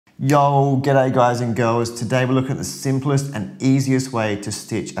Yo, g'day guys and girls. Today we're looking at the simplest and easiest way to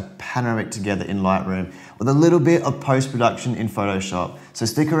stitch a panoramic together in Lightroom with a little bit of post-production in Photoshop. So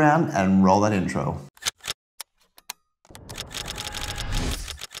stick around and roll that intro.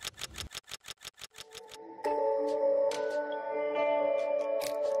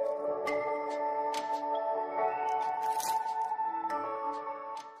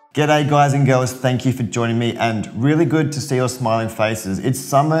 G'day guys and girls, thank you for joining me and really good to see your smiling faces. It's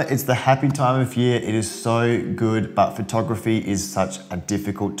summer, it's the happy time of year, it is so good, but photography is such a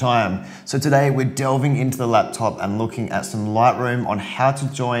difficult time. So today we're delving into the laptop and looking at some Lightroom on how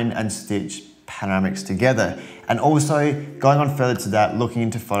to join and stitch panoramics together. And also going on further to that, looking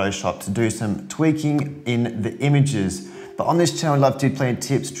into Photoshop to do some tweaking in the images. But on this channel, I love to do plenty of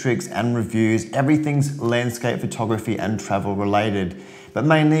tips, tricks and reviews. Everything's landscape photography and travel related. But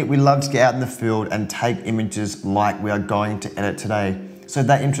mainly, we love to get out in the field and take images like we are going to edit today. So if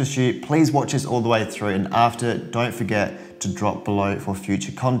that interests you, please watch this all the way through, and after, don't forget to drop below for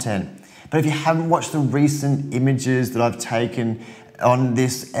future content. But if you haven't watched the recent images that I've taken on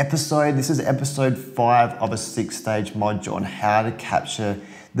this episode, this is episode 5 of a 6-stage module on how to capture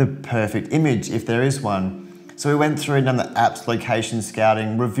the perfect image, if there is one. So we went through and done the apps, location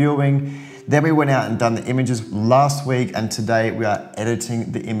scouting, reviewing. Then we went out and done the images last week, and today we are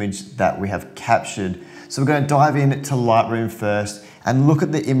editing the image that we have captured. So we're going to dive into Lightroom first and look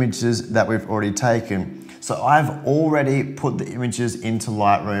at the images that we've already taken. So I've already put the images into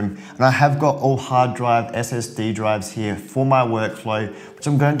Lightroom, and I have got all hard drive SSD drives here for my workflow, which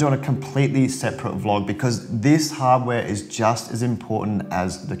I'm going to do on a completely separate vlog because this hardware is just as important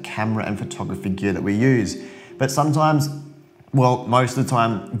as the camera and photography gear that we use. But sometimes, well, most of the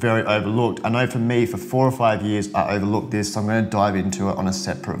time, very overlooked. I know for me, for 4 or 5 years, I overlooked this, so I'm going to dive into it on a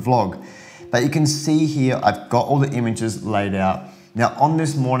separate vlog. But you can see here, I've got all the images laid out. Now, on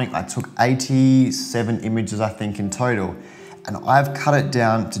this morning, I took 87 images, I think, in total, and I've cut it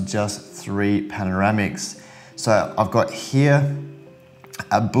down to just 3 panoramics. So I've got here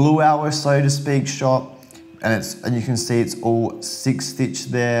a blue hour, so to speak, shot, and you can see it's all 6 stitch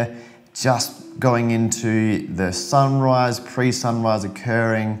there, just going into the sunrise, pre-sunrise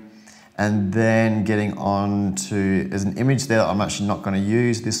occurring, and then getting on to, there's an image there I'm actually not going to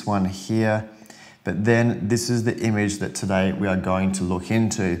use, this one here, but then this is the image that today we are going to look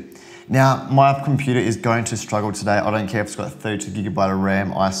into. Now, my computer is going to struggle today. I don't care if it's got 32GB of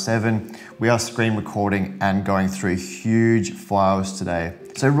RAM, i7. We are screen recording and going through huge files today.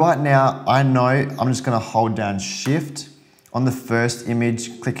 So right now, I know I'm just going to hold down Shift on the first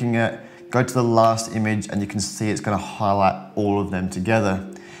image, clicking it, go to the last image, and you can see it's going to highlight all of them together.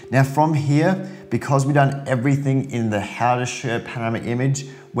 Now from here, because we've done everything in the how to shoot a panoramic image,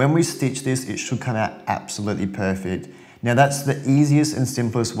 when we stitch this, it should come out absolutely perfect. Now that's the easiest and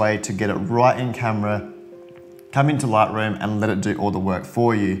simplest way to get it right in camera, come into Lightroom and let it do all the work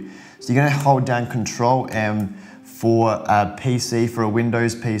for you. So you're going to hold down Control M for a PC, for a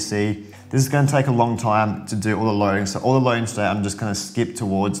Windows PC. This is going to take a long time to do all the loading. So all the loading today, I'm just going to skip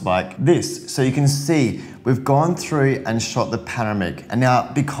towards like this. So you can see we've gone through and shot the panoramic. And now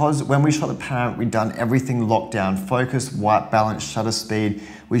because when we shot the panoramic, we've done everything locked down, focus, white balance, shutter speed,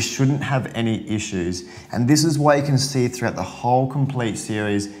 we shouldn't have any issues. And this is why you can see throughout the whole complete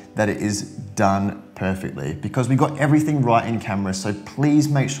series that it is done perfectly because we got everything right in camera. So please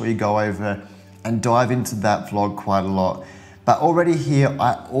make sure you go over and dive into that vlog quite a lot. But already here,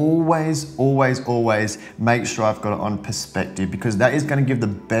 I always make sure I've got it on perspective because that is going to give the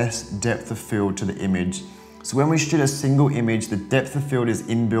best depth of field to the image. So when we shoot a single image, the depth of field is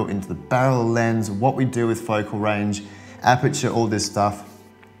inbuilt into the barrel lens, what we do with focal range, aperture, all this stuff.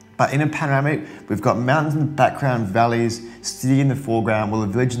 But in a panoramic, we've got mountains in the background, valleys, city in the foreground, well, a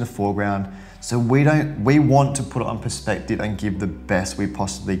village in the foreground. So we want to put it on perspective and give the best we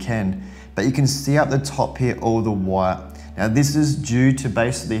possibly can. But you can see up the top here, all the white. Now this is due to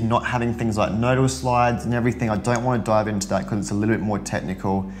basically not having things like nodal slides and everything. I don't want to dive into that because it's a little bit more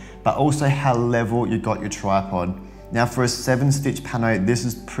technical, but also how level you got your tripod. Now for a 7-stitch pano, this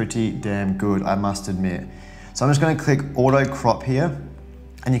is pretty damn good, I must admit. So I'm just going to click auto crop here,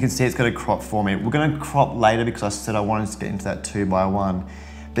 and you can see it's going to crop for me. We're going to crop later because I said I wanted to get into that 2x1.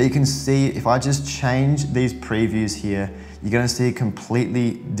 But you can see if I just change these previews here, you're going to see a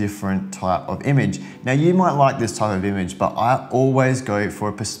completely different type of image. Now you might like this type of image, but I always go for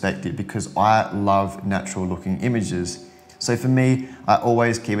a perspective because I love natural looking images. So for me, I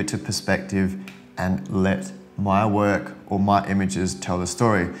always keep it to perspective and let my work or my images tell the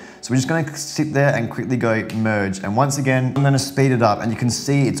story. So we're just gonna sit there and quickly go merge. And once again, I'm gonna speed it up, and you can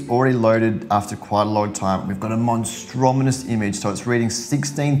see it's already loaded after quite a long time. We've got a monstrous image. So it's reading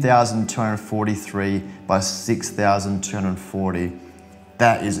 16,243 by 6,240.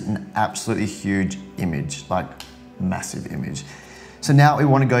 That is an absolutely huge image, like massive image. So now we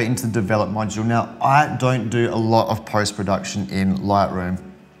want to go into the develop module. Now, I don't do a lot of post-production in Lightroom.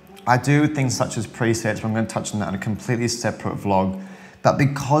 I do things such as presets, but I'm going to touch on that in a completely separate vlog. But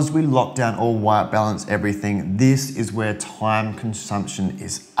because we lock down all white balance, everything, this is where time consumption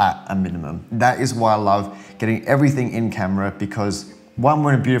is at a minimum. That is why I love getting everything in camera, because one,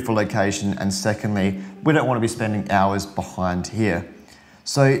 we're in a beautiful location, and secondly, we don't want to be spending hours behind here.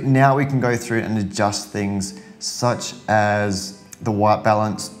 So now we can go through and adjust things such as the white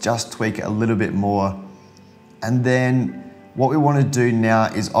balance, just tweak it a little bit more. And then what we want to do now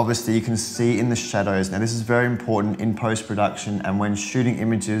is, obviously you can see in the shadows. Now this is very important in post-production, and when shooting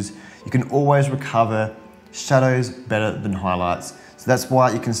images, you can always recover shadows better than highlights. So that's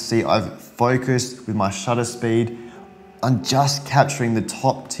why you can see I've focused with my shutter speed on just capturing the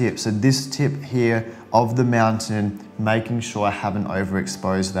top tip. So this tip here of the mountain, making sure I haven't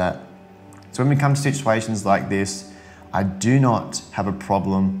overexposed that. So when we come to situations like this, I do not have a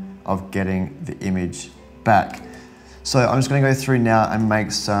problem of getting the image back. So I'm just gonna go through now and make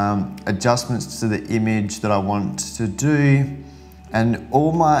some adjustments to the image that I want to do. And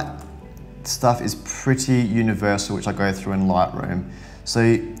all my stuff is pretty universal, which I go through in Lightroom.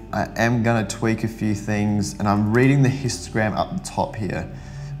 So I am gonna tweak a few things, and I'm reading the histogram up the top here.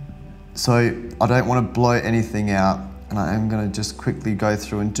 So I don't wanna blow anything out, and I am gonna just quickly go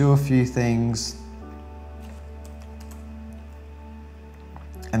through and do a few things.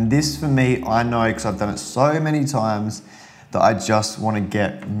 And this for me, I know because I've done it so many times, that I just want to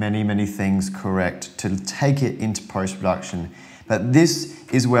get many things correct to take it into post-production. But this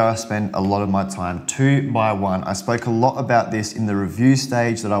is where I spend a lot of my time, 2:1. I spoke a lot about this in the review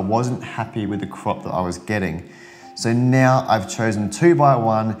stage, that I wasn't happy with the crop that I was getting. So now I've chosen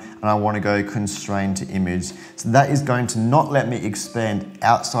 2:1, and I want to go constrained to image. So that is going to not let me expand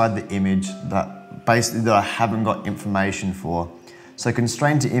outside the image that I haven't got information for. So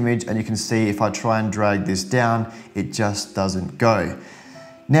constrained to image, and you can see if I try and drag this down, it just doesn't go.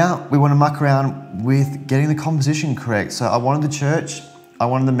 Now we want to muck around with getting the composition correct. So I wanted the church, I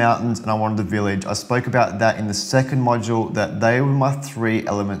wanted the mountains, and I wanted the village. I spoke about that in the second module, that they were my 3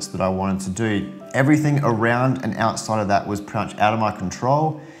 elements that I wanted to do. Everything around and outside of that was pretty much out of my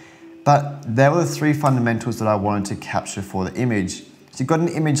control, but they were the 3 fundamentals that I wanted to capture for the image. So you've got an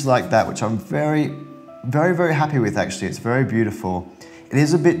image like that, which I'm very happy with actually. It's very beautiful. It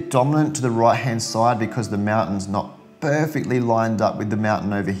is a bit dominant to the right-hand side because the mountain's not perfectly lined up with the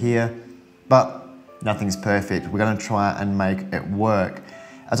mountain over here, but nothing's perfect. We're gonna try and make it work.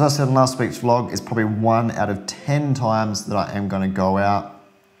 As I said in last week's vlog, it's probably 1 out of 10 times that I am gonna go out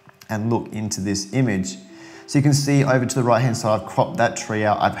and look into this image. So you can see over to the right-hand side, I've cropped that tree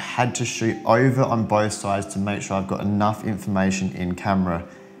out. I've had to shoot over on both sides to make sure I've got enough information in camera.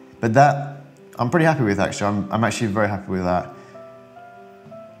 But that, I'm pretty happy with actually. I'm actually very happy with that.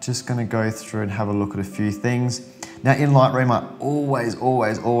 Just gonna go through and have a look at a few things. Now in Lightroom, I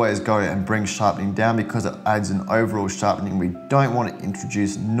always go and bring sharpening down because it adds an overall sharpening. We don't want to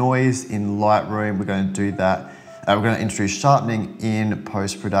introduce noise in Lightroom. We're going to do that. We're going to introduce sharpening in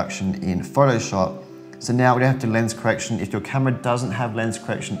post-production in Photoshop. So now we don't have to lens correction. If your camera doesn't have lens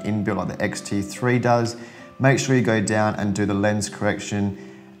correction inbuilt like the X-T3 does, make sure you go down and do the lens correction.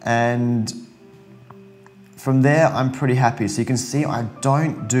 And from there, I'm pretty happy. So you can see I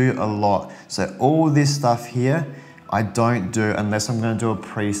don't do a lot. So all this stuff here, I don't do unless I'm going to do a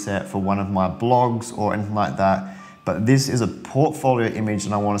preset for one of my blogs or anything like that. But this is a portfolio image,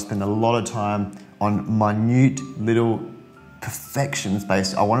 and I want to spend a lot of time on minute little perfections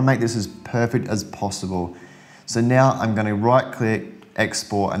based. I want to make this as perfect as possible. So now I'm going to right click,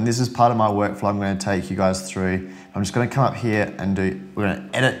 export, and this is part of my workflow I'm going to take you guys through. I'm just going to come up here and we're going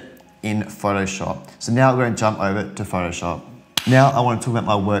to edit in Photoshop. So now we're going to jump over to Photoshop. Now I want to talk about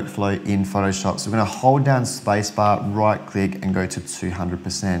my workflow in Photoshop. So we're going to hold down spacebar, right click, and go to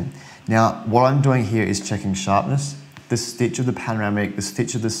 200%. Now what I'm doing here is checking sharpness, the stitch of the panoramic, the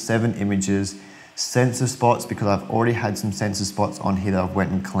stitch of the 7 images, sensor spots, because I've already had some sensor spots on here that I've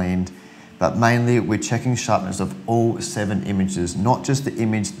went and cleaned. But mainly we're checking sharpness of all 7 images, not just the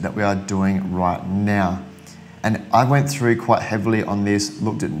image that we are doing right now. And I went through quite heavily on this,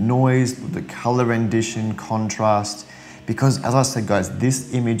 looked at noise, looked at color rendition, contrast, because as I said guys,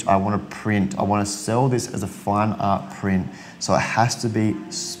 this image I want to print. I want to sell this as a fine art print. So it has to be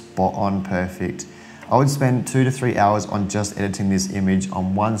spot on perfect. I would spend 2 to 3 hours on just editing this image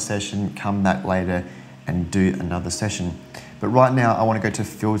on one session, come back later and do another session. But right now I want to go to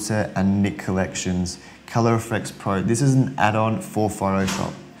Filter and Nik Collections, Color Effects Pro. This is an add-on for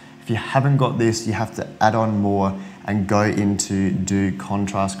Photoshop. If you haven't got this, you have to add on more and go into do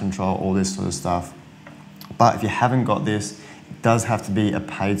contrast control, all this sort of stuff. But if you haven't got this, it does have to be a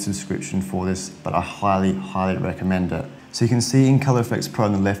paid subscription for this, but I highly, highly recommend it. So you can see in Color Effects Pro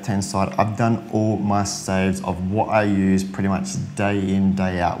on the left-hand side, I've done all my saves of what I use pretty much day in,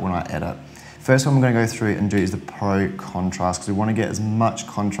 day out when I edit. First one I'm going to go through and do is the Pro Contrast, because we want to get as much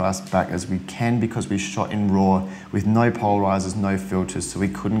contrast back as we can because we shot in RAW with no polarizers, no filters, so we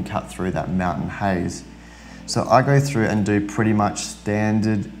couldn't cut through that mountain haze. So I go through and do pretty much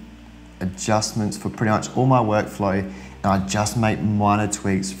standard adjustments for pretty much all my workflow, and I just make minor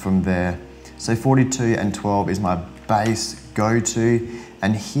tweaks from there. So 42 and 12 is my base go-to,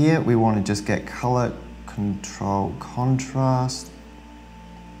 and here we want to just get color control contrast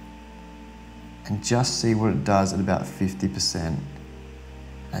and just see what it does at about 50%.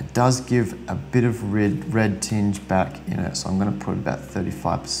 It does give a bit of red tinge back in it, so I'm going to put about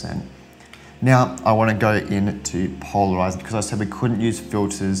 35%. Now I want to go into polarize because I said we couldn't use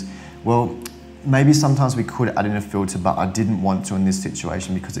filters. Well, maybe sometimes we could add in a filter, but I didn't want to in this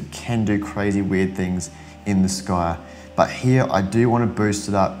situation because it can do crazy weird things in the sky. But here I do want to boost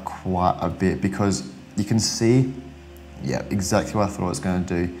it up quite a bit because you can see, yeah, exactly what I thought I was going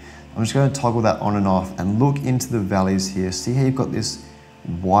to do. I'm just going to toggle that on and off and look into the valleys here. See how you've got this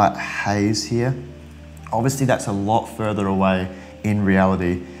white haze here? Obviously that's a lot further away in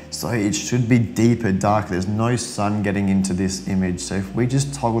reality, so it should be deeper, darker. There's no sun getting into this image. So if we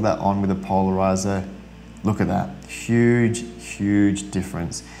just toggle that on with a polarizer, look at that, huge, huge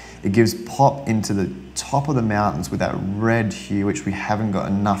difference. It gives pop into the top of the mountains with that red hue, which we haven't got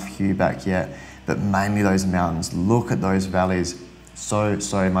enough hue back yet, but mainly those mountains. Look at those valleys,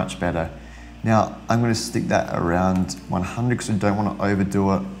 so much better. Now, I'm gonna stick that around 100 because we don't wanna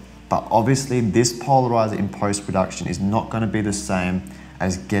overdo it, but obviously this polarizer in post-production is not gonna be the same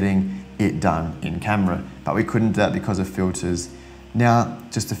as getting it done in camera, but we couldn't do that because of filters. Now,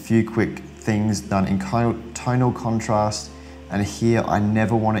 just a few quick things done in tonal contrast, and here I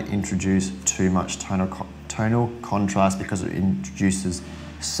never want to introduce too much tonal contrast because it introduces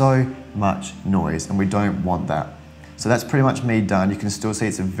so much noise and we don't want that. So that's pretty much me done. You can still see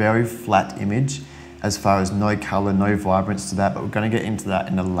it's a very flat image as far as no color, no vibrance to that, but we're going to get into that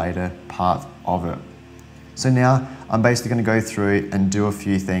in a later part of it. So now I'm basically going to go through and do a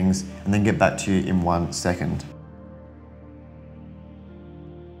few things and then get back to you in 1 second.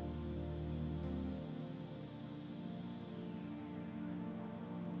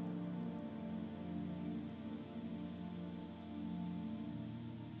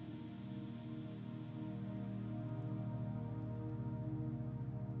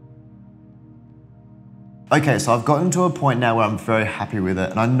 Okay, so I've gotten to a point now where I'm very happy with it,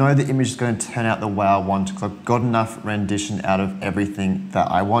 and I know the image is going to turn out the way I want because I've got enough rendition out of everything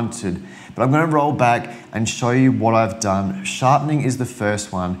that I wanted. But I'm going to roll back and show you what I've done. Sharpening is the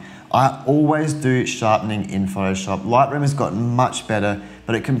first one. I always do sharpening in Photoshop. Lightroom has gotten much better,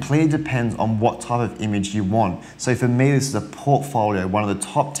 but it completely depends on what type of image you want. So for me, this is a portfolio, one of the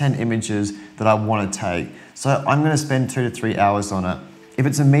top 10 images that I want to take. So I'm going to spend 2 to 3 hours on it. If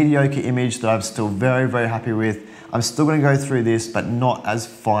it's a mediocre image that I'm still very, very happy with, I'm still going to go through this, but not as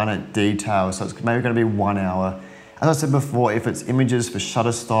fine at detail. So it's maybe going to be 1 hour. As I said before, if it's images for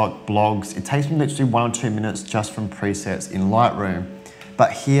Shutterstock, blogs, it takes me literally 1 or 2 minutes just from presets in Lightroom.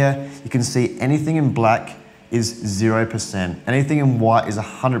 But here you can see anything in black is 0%. Anything in white is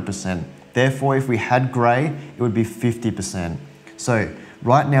 100%. Therefore, if we had gray, it would be 50%. So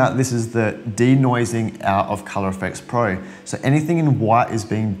right now, this is the denoising out of Color Effects Pro. So anything in white is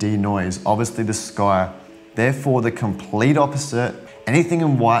being denoised, obviously the sky. Therefore, the complete opposite, anything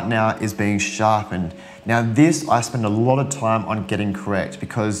in white now is being sharpened. Now this, I spend a lot of time on getting correct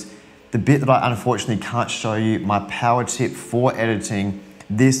because the bit that I unfortunately can't show you, my power tip for editing,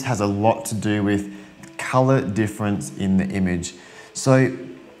 this has a lot to do with color difference in the image. So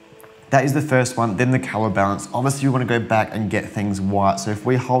that is the first one, then the color balance. Obviously you want to go back and get things white. So if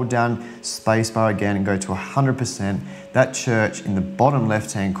we hold down spacebar again and go to 100%, that church in the bottom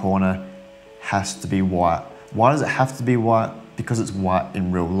left-hand corner has to be white. Why does it have to be white? Because it's white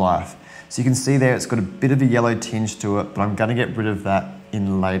in real life. So you can see there it's got a bit of a yellow tinge to it, but I'm going to get rid of that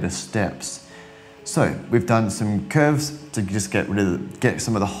in later steps. So we've done some curves to just get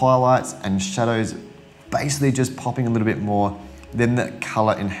some of the highlights and shadows, basically just popping a little bit more. Then the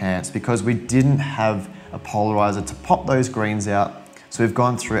color enhance, because we didn't have a polarizer to pop those greens out, So we've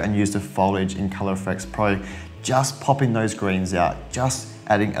gone through and used the foliage in Color Effects Pro, just popping those greens out, just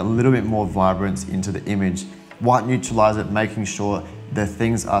adding a little bit more vibrance into the image. White neutralizer, making sure the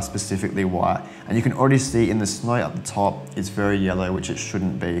things are specifically white. And you can already see in the snow up the top, it's very yellow, which it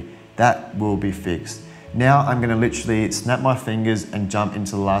shouldn't be. That will be fixed. Now I'm gonna literally snap my fingers and jump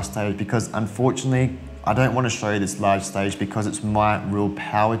into the last stage, because unfortunately, I don't want to show you this large stage because it's my real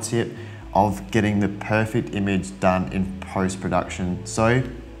power tip of getting the perfect image done in post-production. So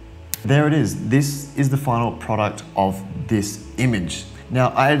there it is. This is the final product of this image. Now,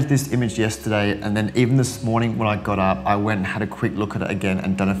 I edited this image yesterday, and then even this morning when I got up, I went and had a quick look at it again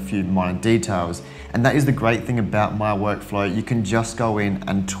and done a few minor details. And that is the great thing about my workflow. You can just go in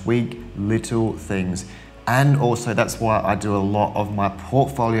and tweak little things. And also that's why I do a lot of my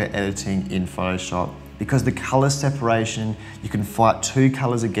portfolio editing in Photoshop, because the color separation, you can fight two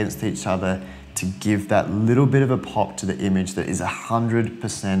colors against each other to give that little bit of a pop to the image that is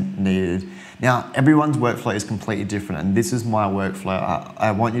 100% needed. Now, everyone's workflow is completely different, and this is my workflow.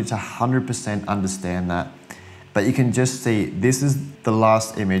 I want you to 100% understand that. But you can just see, this is the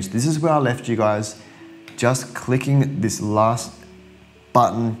last image. This is where I left you guys. Just clicking this last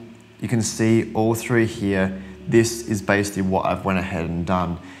button, you can see all through here, this is basically what I've went ahead and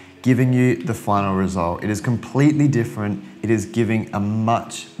done, giving you the final result. It is completely different. It is giving a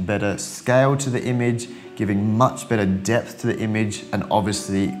much better scale to the image, giving much better depth to the image, and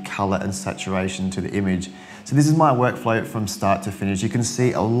obviously color and saturation to the image. So this is my workflow from start to finish. You can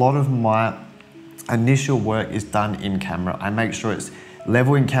see a lot of my initial work is done in camera. I make sure it's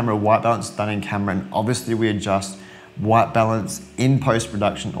level in camera, white balance done in camera, and obviously we adjust white balance in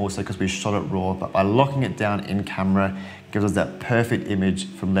post-production also because we shot it raw, but by locking it down in camera, gives us that perfect image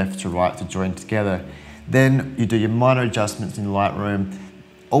from left to right to join together. Then you do your minor adjustments in Lightroom.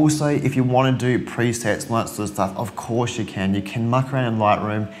 Also, if you want to do presets and that sort of stuff, of course you can. You can muck around in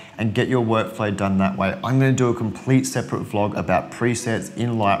Lightroom and get your workflow done that way. I'm going to do a complete separate vlog about presets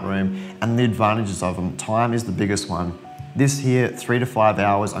in Lightroom and the advantages of them. Time is the biggest one. This here, 3 to 5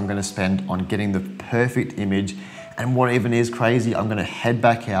 hours I'm going to spend on getting the perfect image. And what even is crazy, I'm going to head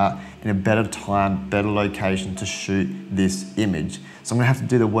back out in a better time, better location to shoot this image. So I'm going to have to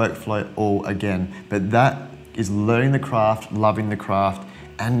do the workflow all again. But that is learning the craft, loving the craft,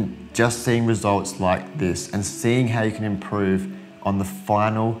 and just seeing results like this and seeing how you can improve on the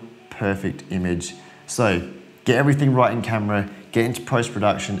final perfect image. So get everything right in camera, get into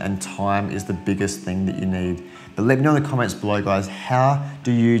post-production, and time is the biggest thing that you need. But let me know in the comments below, guys, how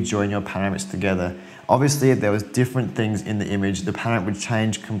do you join your panoramics together? Obviously, if there was different things in the image, the panoramic would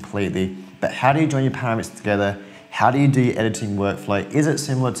change completely. But how do you join your panoramics together? How do you do your editing workflow? Is it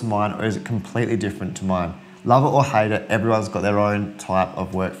similar to mine, or is it completely different to mine? Love it or hate it, everyone's got their own type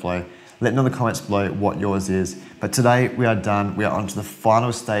of workflow. Let me know in the comments below what yours is. But today we are done. We are on to the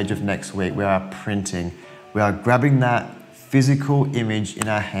final stage of next week. We are printing. We are grabbing that physical image in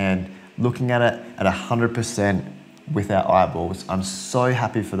our hand, looking at it at 100% with our eyeballs. I'm so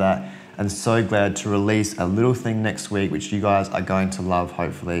happy for that, and so glad to release a little thing next week, which you guys are going to love,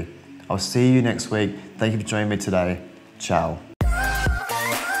 hopefully. I'll see you next week. Thank you for joining me today. Ciao.